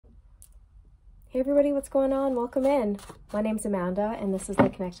Hey everybody, what's going on? Welcome in. My name's Amanda and this is the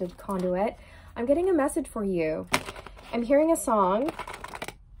Connected Conduit. I'm getting a message for you. I'm hearing a song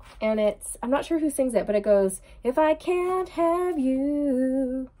and I'm not sure who sings it, but it goes, if I can't have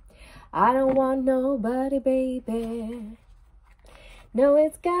you, I don't want nobody, baby. No,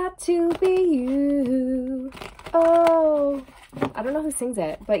 it's got to be you. Oh, I don't know who sings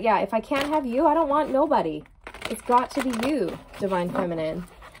it, but yeah, if I can't have you, I don't want nobody. It's got to be you, Divine Feminine.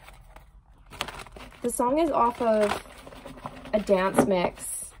 The song is off of a Dance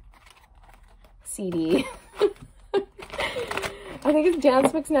Mix CD. I think it's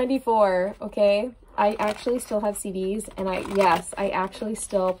Dance Mix 94, okay? I actually still have CDs, and I actually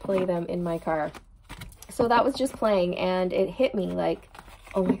still play them in my car. So that was just playing, and it hit me like,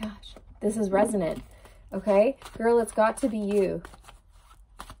 oh my gosh, this is resonant, okay? Girl, it's got to be you.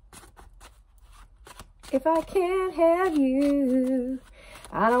 If I can't have you,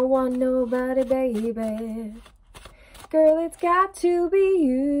 I don't want nobody, baby. Girl, it's got to be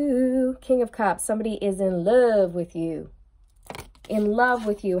you. King of Cups, somebody is in love with you. In love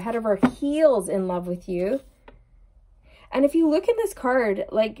with you, head over heels in love with you. And if you look at this card,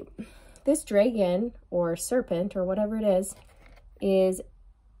 like this dragon or serpent or whatever it is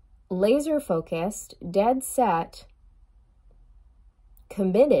laser focused, dead set,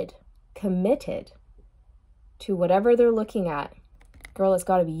 committed to whatever they're looking at. Girl, it's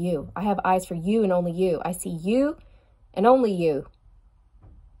got to be you. I have eyes for you and only you. I see you and only you.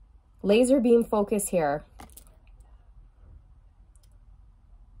 Laser beam focus here.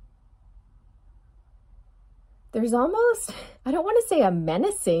 There's almost, I don't want to say a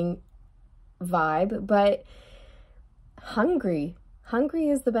menacing vibe, but hungry. Hungry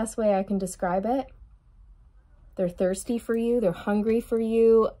is the best way I can describe it. They're thirsty for you. They're hungry for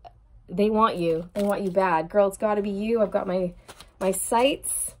you. They want you. They want you bad. Girl, it's got to be you. I've got my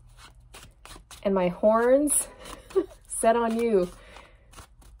sights and my horns set on you.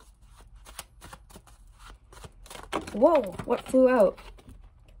 Whoa, what flew out?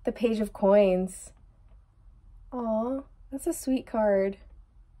 The Page of Coins. Aw, that's a sweet card.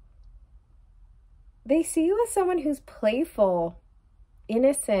 They see you as someone who's playful,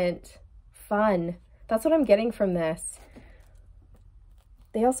 innocent, fun. That's what I'm getting from this.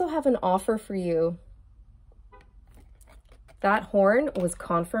 They also have an offer for you. That horn was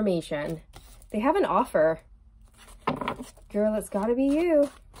confirmation. They have an offer. Girl, it's gotta be you.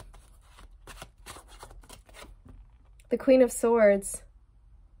 The Queen of Swords.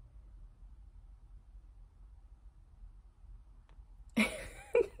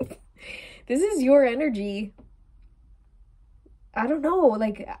 This is your energy. I don't know,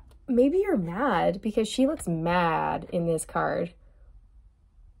 like, maybe you're mad because she looks mad in this card.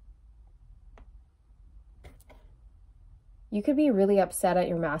 You could be really upset at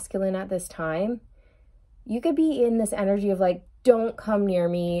your masculine at this time. You could be in this energy of like, don't come near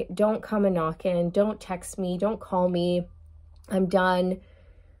me, don't come a knockin', don't text me, don't call me. I'm done.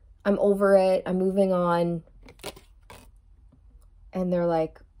 I'm over it. I'm moving on. And they're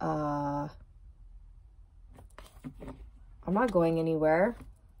like, I'm not going anywhere.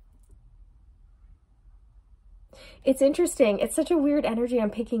 It's interesting. It's such a weird energy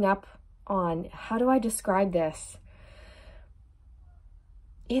I'm picking up on. How do I describe this?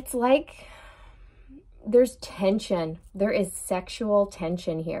 It's like there's tension. There is sexual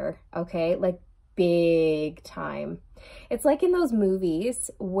tension here, okay? Like big time. It's like in those movies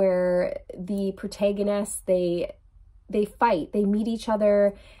where the protagonists, they fight, they meet each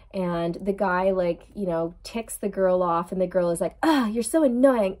other, and the guy, like, you know, ticks the girl off, and the girl is like, ah, you're so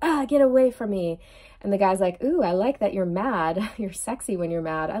annoying, ah, get away from me. And the guy's like, ooh, I like that you're mad. You're sexy when you're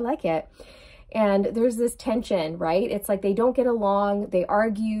mad. I like it. And there's this tension, right? It's like they don't get along, they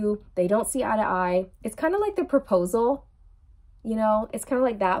argue, they don't see eye to eye. It's kind of like The Proposal, you know? It's kind of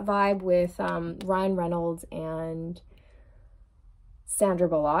like that vibe with Ryan Reynolds and Sandra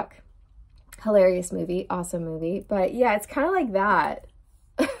Bullock. Hilarious movie, awesome movie. But yeah, it's kind of like that.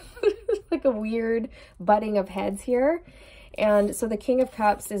 Like a weird butting of heads here. And so the King of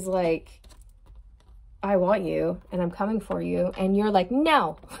Cups is like, I want you and I'm coming for you. And you're like,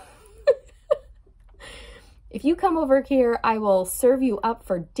 no. If you come over here, I will serve you up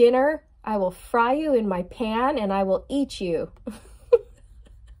for dinner. I will fry you in my pan and I will eat you.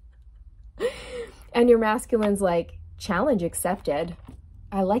 And your masculine's like, challenge accepted.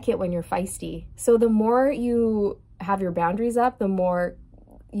 I like it when you're feisty. So the more you have your boundaries up, the more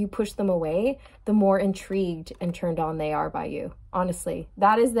you push them away, the more intrigued and turned on they are by you. Honestly,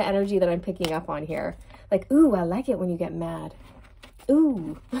 that is the energy that I'm picking up on here. Like, ooh, I like it when you get mad.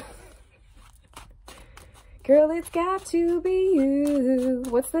 Ooh. Girl, it's got to be you.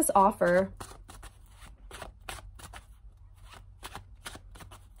 What's this offer?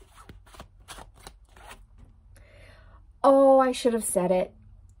 Oh, I should have said it.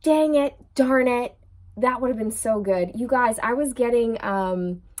 Dang it, darn it. That would have been so good. You guys, I was getting,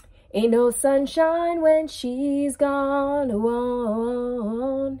 ain't no sunshine when she's gone.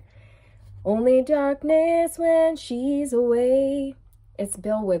 Only darkness when she's away. It's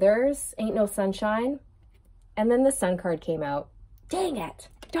Bill Withers, Ain't No Sunshine. And then the sun card came out. Dang it,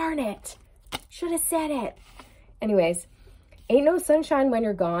 darn it. Should have said it. Anyways, ain't no sunshine when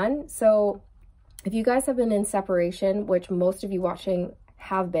you're gone. So if you guys have been in separation, which most of you watching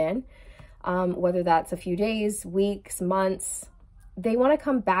have been, whether that's a few days, weeks, months, they want to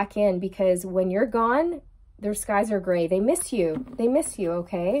come back in, because when you're gone, their skies are gray. They miss you. They miss you,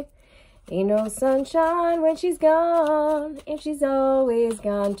 okay? Ain't no sunshine when she's gone, and she's always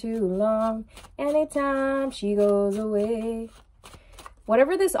gone too long. Anytime she goes away.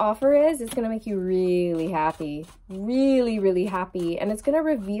 Whatever this offer is, it's going to make you really happy. Really, really happy. And it's going to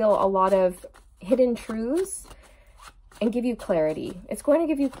reveal a lot of hidden truths and give you clarity. It's going to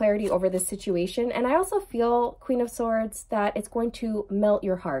give you clarity over this situation. And I also feel, Queen of Swords, that it's going to melt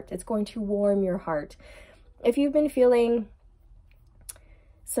your heart. It's going to warm your heart. If you've been feeling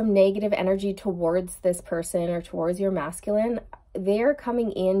some negative energy towards this person or towards your masculine, they're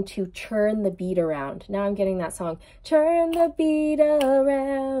coming in to turn the beat around. Now I'm getting that song. Turn the beat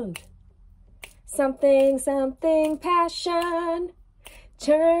around. Something, something, passion.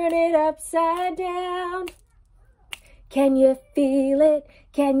 Turn it upside down. Can you feel it?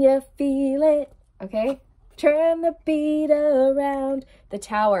 Can you feel it? Okay? Turn the beat around. The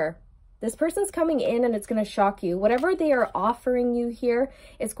Tower. This person's coming in and it's going to shock you. Whatever they are offering you here,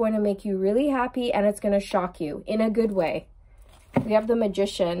 it's going to make you really happy and it's going to shock you in a good way. We have the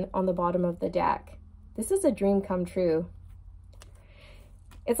Magician on the bottom of the deck. This is a dream come true.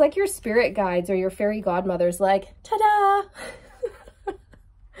 It's like your spirit guides or your fairy godmothers like, ta-da!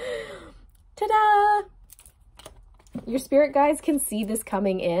 Ta-da! Your spirit guides can see this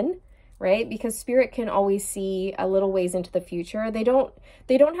coming in, right? Because spirit can always see a little ways into the future. They don't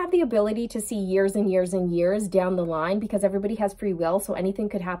have the ability to see years and years and years down the line, because everybody has free will, so anything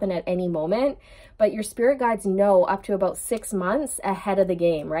could happen at any moment. But your spirit guides know up to about 6 months ahead of the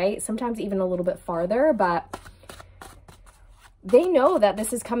game, right? Sometimes even a little bit farther, but they know that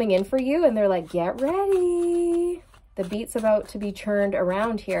this is coming in for you, and they're like, get ready. The beat's about to be turned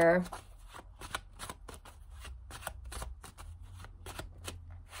around here.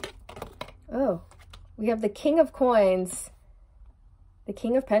 Oh, we have the King of Coins, the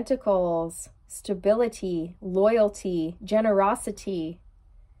King of Pentacles, stability, loyalty, generosity.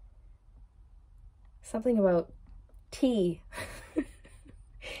 Something about tea.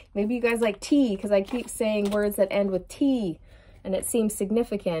 Maybe you guys like tea, because I keep saying words that end with T, and it seems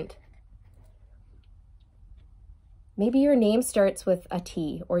significant. Maybe your name starts with a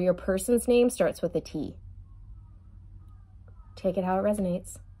T, or your person's name starts with a T. Take it how it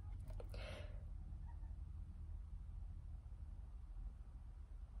resonates.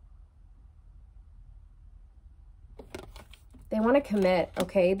 They want to commit,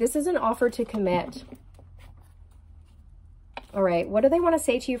 okay? This is an offer to commit. All right, what do they want to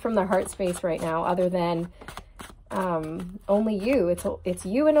say to you from their heart space right now, other than only you? It's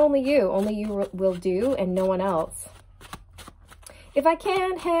you and only you. Only you will do and no one else. If I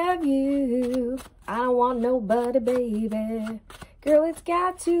can't have you, I don't want nobody, baby. Girl, it's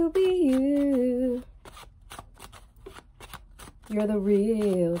got to be you. You're the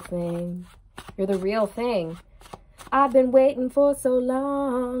real thing. You're the real thing. I've been waiting for so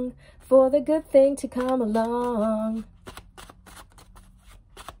long for the good thing to come along.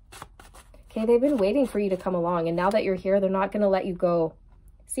 Okay, they've been waiting for you to come along, and now that you're here, they're not going to let you go.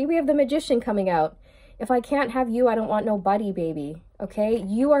 See, we have the Magician coming out. If I can't have you, I don't want nobody, baby. Okay,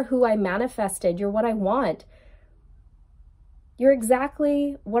 you are who I manifested. You're what I want. You're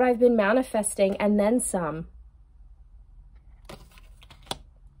exactly what I've been manifesting, and then some.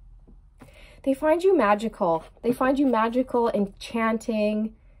 They find you magical. They find you magical,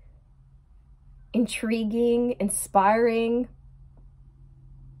 enchanting, intriguing, inspiring.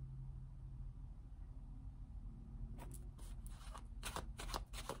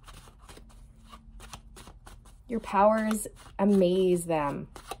 Your powers amaze them.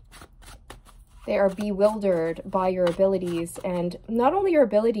 They are bewildered by your abilities, and not only your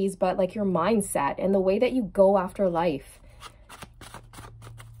abilities, but like your mindset and the way that you go after life.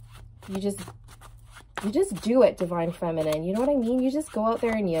 You just do it, Divine Feminine. You know what I mean? You just go out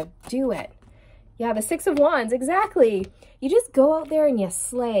there and you do it. Yeah, the Six of Wands, exactly. You just go out there and you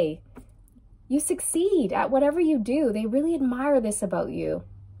slay. You succeed at whatever you do. They really admire this about you.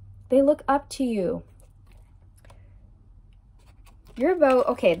 They look up to you. You're about,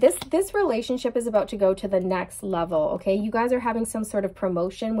 okay, this relationship is about to go to the next level, okay? You guys are having some sort of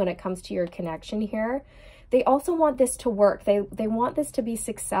promotion when it comes to your connection here. They also want this to work. They want this to be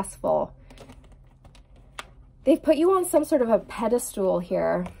successful. They've put you on some sort of a pedestal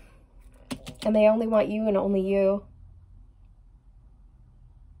here, and they only want you and only you.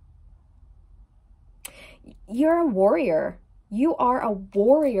 You're a warrior. You are a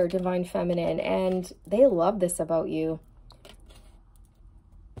warrior, Divine Feminine, and they love this about you.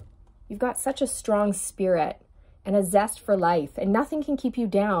 You've got such a strong spirit and a zest for life, and nothing can keep you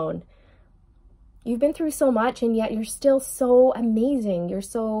down. You've been through so much, and yet you're still so amazing. You're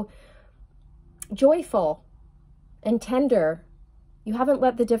so joyful and tender. You haven't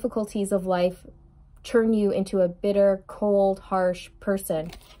let the difficulties of life turn you into a bitter, cold, harsh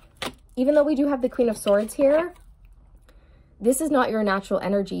person. Even though we do have the Queen of Swords here, this is not your natural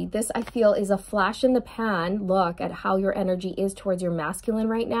energy. This, I feel, is a flash in the pan look at how your energy is towards your masculine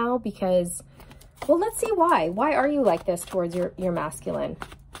right now because, well, let's see why. Why are you like this towards your masculine?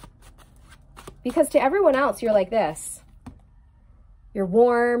 Because to everyone else, you're like this. You're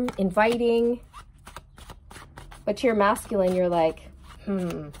warm, inviting. But to your masculine, you're like,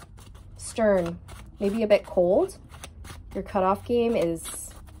 stern, maybe a bit cold. Your cutoff game is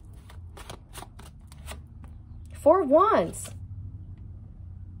Four of Wands.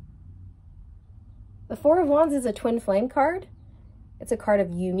 The Four of Wands is a twin flame card. It's a card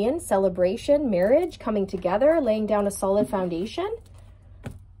of union, celebration, marriage, coming together, laying down a solid foundation.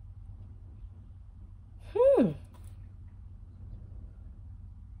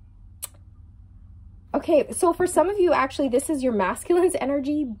 Okay, so for some of you, actually, this is your masculine's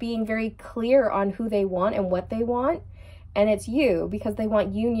energy being very clear on who they want and what they want. And it's you, because they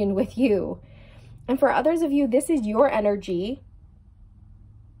want union with you. And for others of you, this is your energy.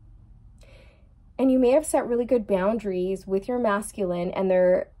 And you may have set really good boundaries with your masculine. And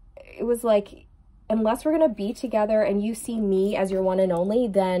it was like, unless we're going to be together and you see me as your one and only,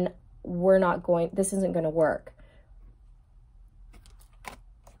 then this isn't going to work.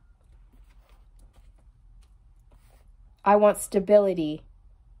 I want stability.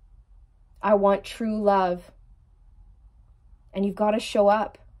 I want true love. And you've got to show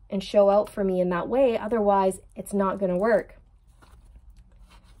up and show out for me in that way. Otherwise, it's not going to work.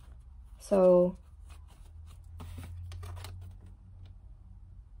 So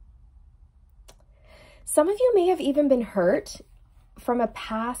some of you may have even been hurt from a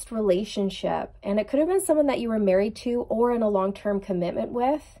past relationship. And it could have been someone that you were married to or in a long-term commitment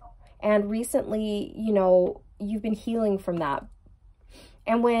with. And recently, you know, you've been healing from that.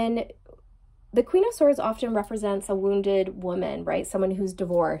 And when the Queen of Swords often represents a wounded woman, right? Someone who's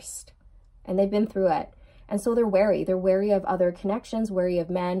divorced and they've been through it. And so they're wary. They're wary of other connections, wary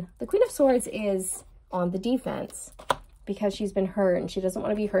of men. The Queen of Swords is on the defense because she's been hurt and she doesn't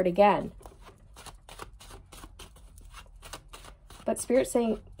want to be hurt again. But Spirit's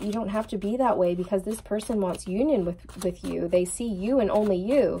saying you don't have to be that way because this person wants union with you. They see you and only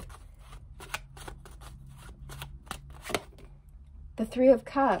you. The Three of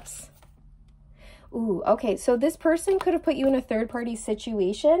Cups. Ooh, okay. So this person could have put you in a third-party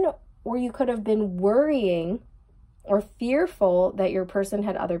situation, or you could have been worrying or fearful that your person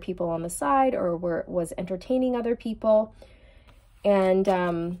had other people on the side or was entertaining other people.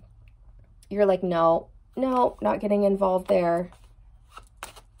 And you're like, no, not getting involved there.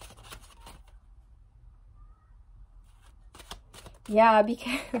 Yeah,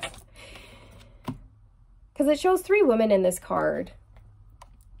 because it shows three women in this card.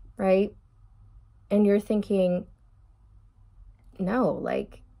 Right? And you're thinking, no,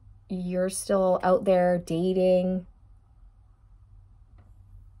 like you're still out there dating,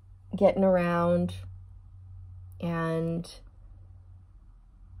 getting around, and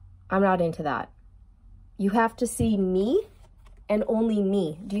I'm not into that. You have to see me and only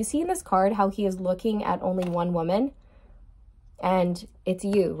me. Do you see in this card how he is looking at only one woman? And it's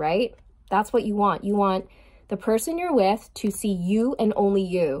you, right? That's what you want. You want the person you're with to see you and only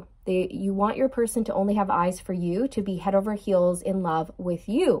you. You want your person to only have eyes for you, to be head over heels in love with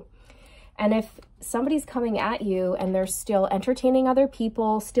you. And if somebody's coming at you and they're still entertaining other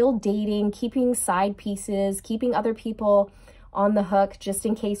people, still dating, keeping side pieces, keeping other people on the hook just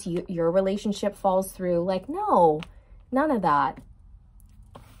in case your relationship falls through, like, no, none of that.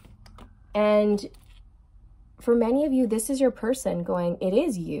 And for many of you, this is your person going, it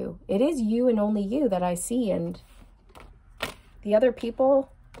is you. It is you and only you that I see. And the other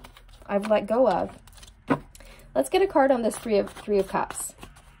people I've let go of. Let's get a card on this Three of Cups.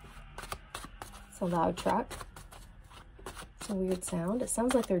 It's a loud truck. It's a weird sound. It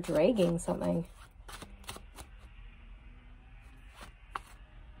sounds like they're dragging something.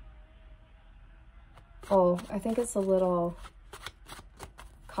 Oh, I think it's a little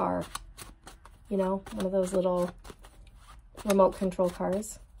car, you know, one of those little remote control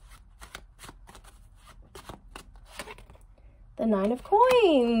cars. The 9 of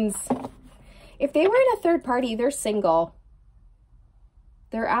Coins. If they were in a third party, they're single.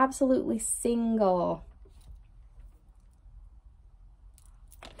 They're absolutely single.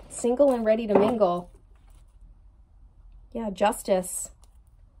 Single and ready to mingle. Yeah, Justice.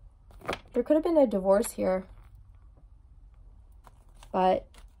 There could have been a divorce here. But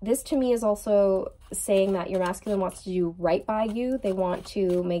this to me is also saying that your masculine wants to do right by you. They want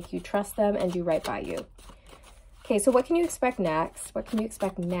to make you trust them and do right by you. Okay, so what can you expect next? What can you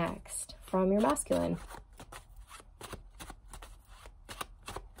expect next from your masculine?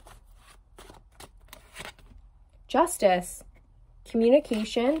 Justice,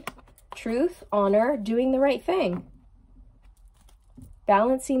 communication, truth, honor, doing the right thing.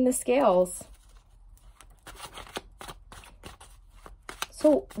 Balancing the scales.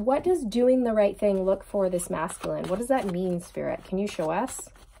 So what does doing the right thing look for this masculine? What does that mean, Spirit? Can you show us?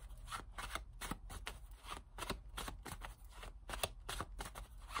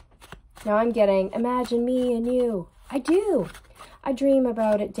 Now I'm getting, imagine me and you. I do. I dream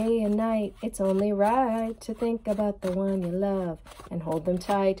about it day and night. It's only right to think about the one you love and hold them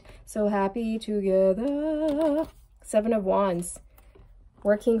tight. So happy together. 7 of Wands.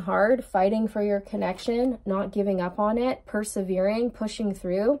 Working hard, fighting for your connection, not giving up on it, persevering, pushing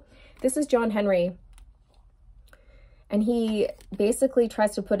through. This is John Henry. And he basically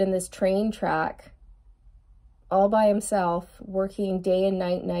tries to put in this train track all by himself, working day and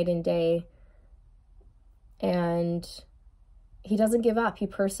night, night and day. And he doesn't give up. He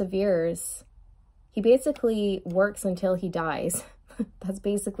perseveres. He basically works until he dies. That's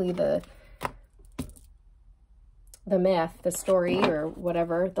basically the myth, the story, or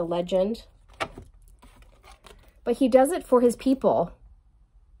whatever, the legend. But he does it for his people.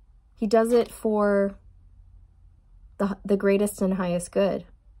 He does it for the greatest and highest good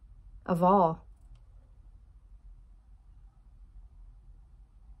of all.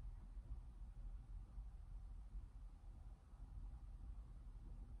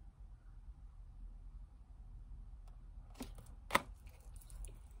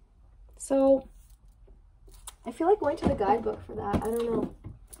 So I feel like going to the guidebook for that. I don't know.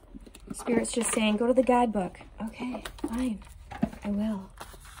 Spirit's just saying, go to the guidebook. Okay, fine. I will.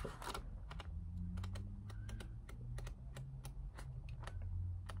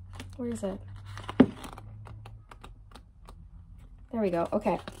 Where is it? There we go.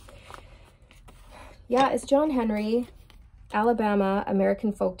 Okay. Yeah, it's John Henry, Alabama,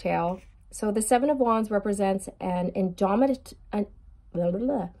 American folktale. So the 7 of Wands represents an indomitable,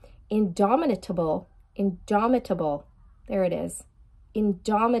 there it is,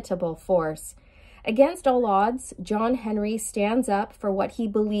 indomitable force. Against all odds, John Henry stands up for what he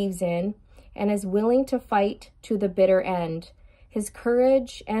believes in and is willing to fight to the bitter end. His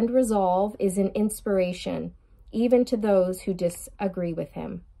courage and resolve is an inspiration, even to those who disagree with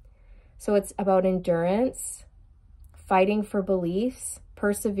him. So it's about endurance, fighting for beliefs,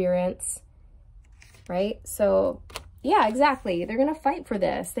 perseverance, right? So yeah, exactly. They're going to fight for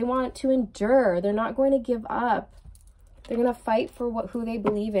this. They want to endure. They're not going to give up. They're going to fight for who they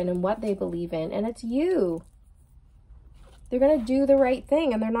believe in and what they believe in. And it's you. They're going to do the right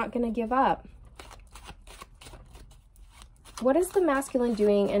thing and they're not going to give up. What is the masculine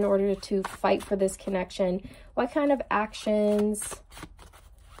doing in order to fight for this connection? What kind of actions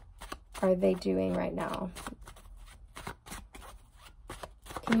are they doing right now?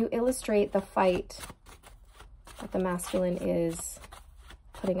 Can you illustrate the fight that the masculine is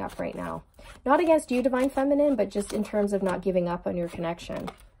putting up right now? Not against you, Divine Feminine, but just in terms of not giving up on your connection.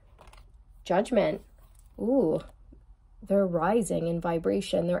 Judgment. Ooh, they're rising in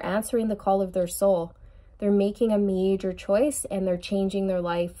vibration. They're answering the call of their soul. They're making a major choice and they're changing their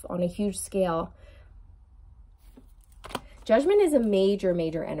life on a huge scale. Judgment is a major,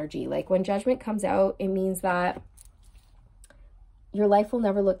 major energy. Like when judgment comes out, it means that your life will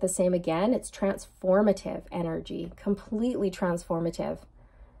never look the same again. It's transformative energy, completely transformative.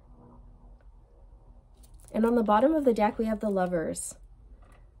 And on the bottom of the deck, we have the Lovers,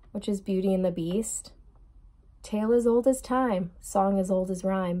 which is Beauty and the Beast. Tale as old as time, song as old as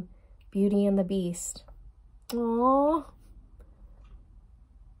rhyme, Beauty and the Beast. Aww.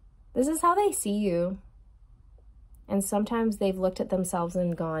 This is how they see you. And sometimes they've looked at themselves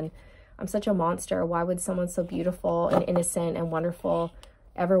and gone, I'm such a monster. Why would someone so beautiful and innocent and wonderful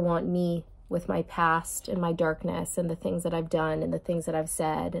ever want me with my past and my darkness and the things that I've done and the things that I've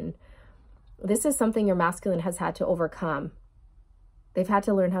said? And this is something your masculine has had to overcome. They've had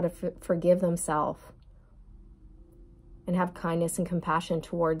to learn how to forgive themselves and have kindness and compassion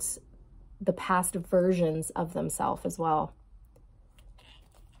towards the past versions of themselves as well.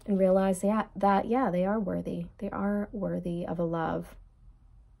 And realize that they are worthy. They are worthy of a love.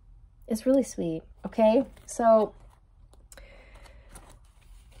 It's really sweet, okay? So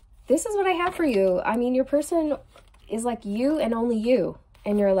this is what I have for you. I mean, your person is like you and only you.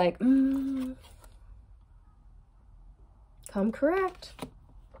 And you're like, come correct.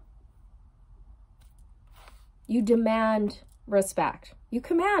 You demand respect. You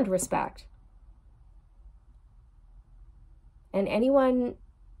command respect. And anyone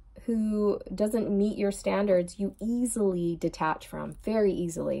who doesn't meet your standards, you easily detach from, very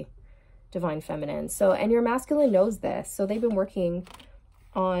easily, Divine Feminine. So, and your masculine knows this. So they've been working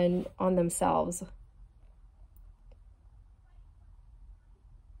on themselves.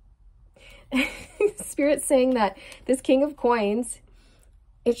 Spirit's saying that this King of Coins,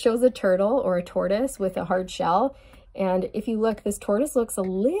 it shows a turtle or a tortoise with a hard shell. And if you look, this tortoise looks a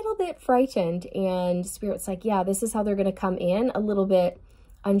little bit frightened, and Spirit's like, yeah, this is how they're going to come in, a little bit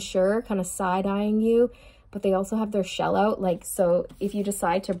unsure, kind of side-eyeing you, but they also have their shell out. Like, so if you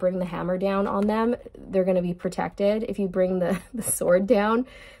decide to bring the hammer down on them, they're going to be protected. If you bring the sword down,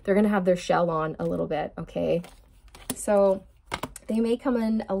 they're going to have their shell on a little bit, okay? So they may come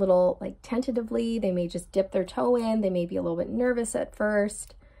in a little, like, tentatively. They may just dip their toe in. They may be a little bit nervous at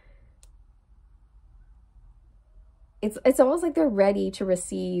first. It's almost like they're ready to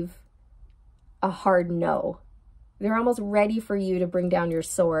receive a hard no. They're almost ready for you to bring down your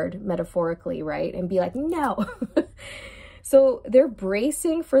sword, metaphorically, right? And be like, no. So they're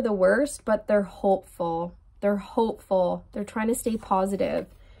bracing for the worst, but they're hopeful. They're hopeful. They're trying to stay positive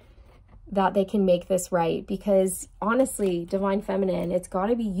that they can make this right. Because honestly, Divine Feminine, it's got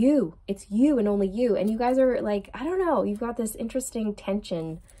to be you. It's you and only you. And you guys are like, I don't know, you've got this interesting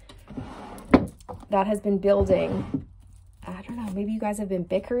tension that has been building. I don't know, maybe you guys have been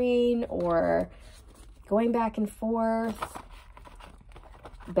bickering or going back and forth,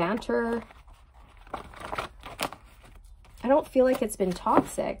 banter. I don't feel like it's been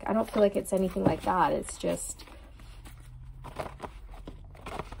toxic. I don't feel like it's anything like that. It's just,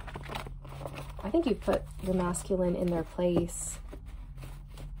 I think you put the masculine in their place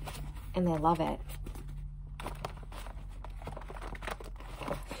and they love it.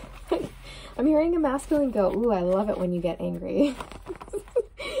 I'm hearing a masculine go, ooh, I love it when you get angry.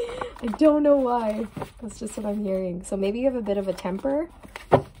 I don't know why. That's just what I'm hearing. So maybe you have a bit of a temper.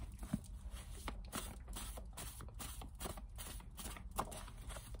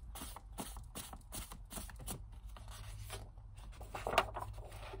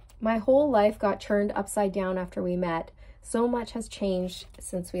 My whole life got turned upside down after we met. So much has changed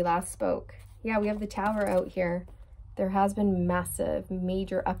since we last spoke. Yeah, we have the Tower out here. There has been massive,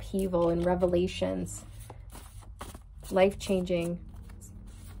 major upheaval and revelations. Life-changing.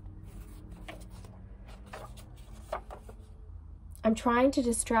 I'm trying to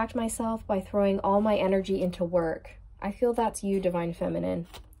distract myself by throwing all my energy into work. I feel that's you, Divine Feminine.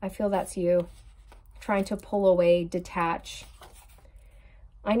 I feel that's you. Trying to pull away, detach.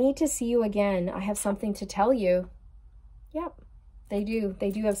 I need to see you again. I have something to tell you. Yep, they do.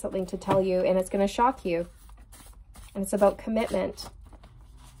 They do have something to tell you, and it's going to shock you. And it's about commitment.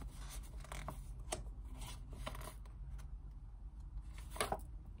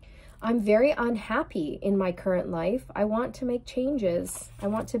 I'm very unhappy in my current life. I want to make changes. I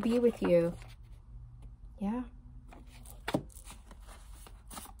want to be with you. Yeah.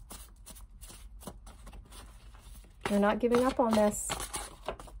 You're not giving up on this.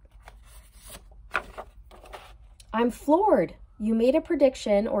 I'm floored. You made a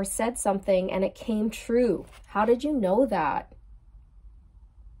prediction or said something and it came true. How did you know that?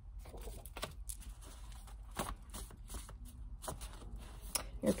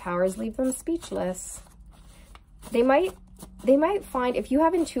 Your powers leave them speechless. They might find, if you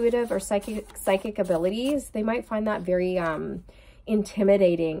have intuitive or psychic abilities, they might find that very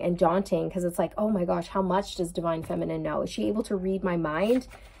intimidating and daunting, because it's like, oh my gosh, how much does Divine Feminine know? Is she able to read my mind?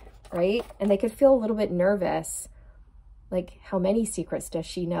 Right? And they could feel a little bit nervous. Like, how many secrets does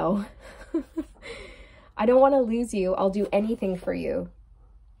she know? I don't want to lose you. I'll do anything for you.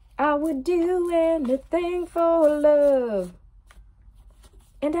 I would do anything for love.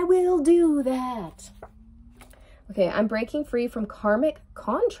 And I will do that. Okay, I'm breaking free from karmic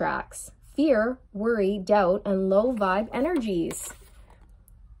contracts, fear, worry, doubt, and low vibe energies.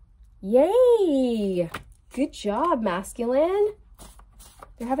 Yay! Good job, masculine.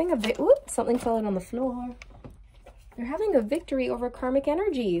 They're having a something fell out on the floor. They're having a victory over karmic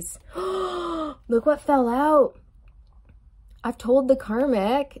energies. Look what fell out. I've told the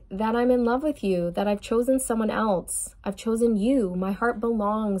karmic that I'm in love with you, that I've chosen someone else. I've chosen you. My heart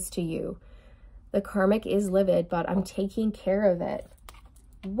belongs to you. The karmic is livid, but I'm taking care of it.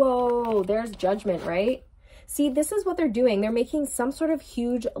 Whoa, there's judgment, right? See, this is what they're doing. They're making some sort of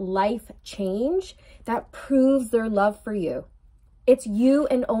huge life change that proves their love for you. It's you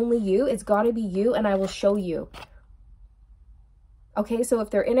and only you. It's got to be you, and I will show you. Okay, so if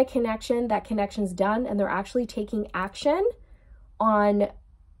they're in a connection, that connection's done, and they're actually taking action on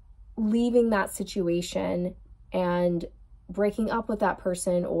leaving that situation and breaking up with that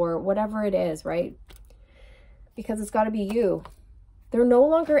person or whatever it is, right? Because it's got to be you. They're no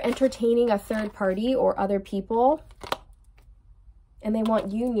longer entertaining a third party or other people, and they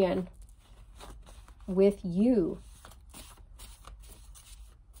want union with you.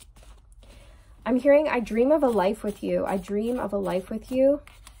 I'm hearing, I dream of a life with you. I dream of a life with you.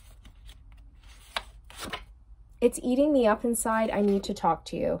 It's eating me up inside. I need to talk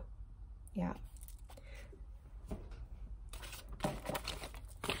to you. Yeah.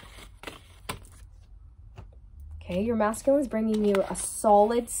 Okay, your masculine is bringing you a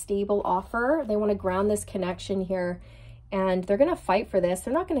solid, stable offer. They want to ground this connection here, and they're going to fight for this.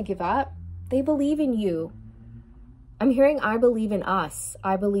 They're not going to give up. They believe in you. I'm hearing, I believe in us.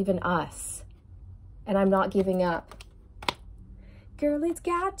 I believe in us, and I'm not giving up. Girl, it's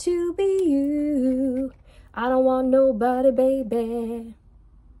got to be you. I don't want nobody, baby,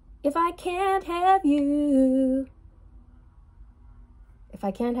 if I can't have you. If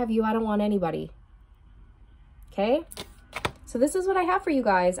I can't have you, I don't want anybody. Okay? So this is what I have for you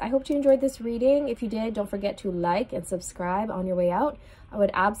guys. I hope you enjoyed this reading. If you did, don't forget to like and subscribe on your way out. I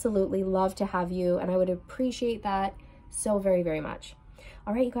would absolutely love to have you, and I would appreciate that so very, very much.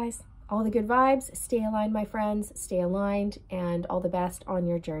 All right, you guys, all the good vibes. Stay aligned, my friends. Stay aligned, and all the best on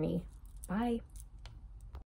your journey. Bye.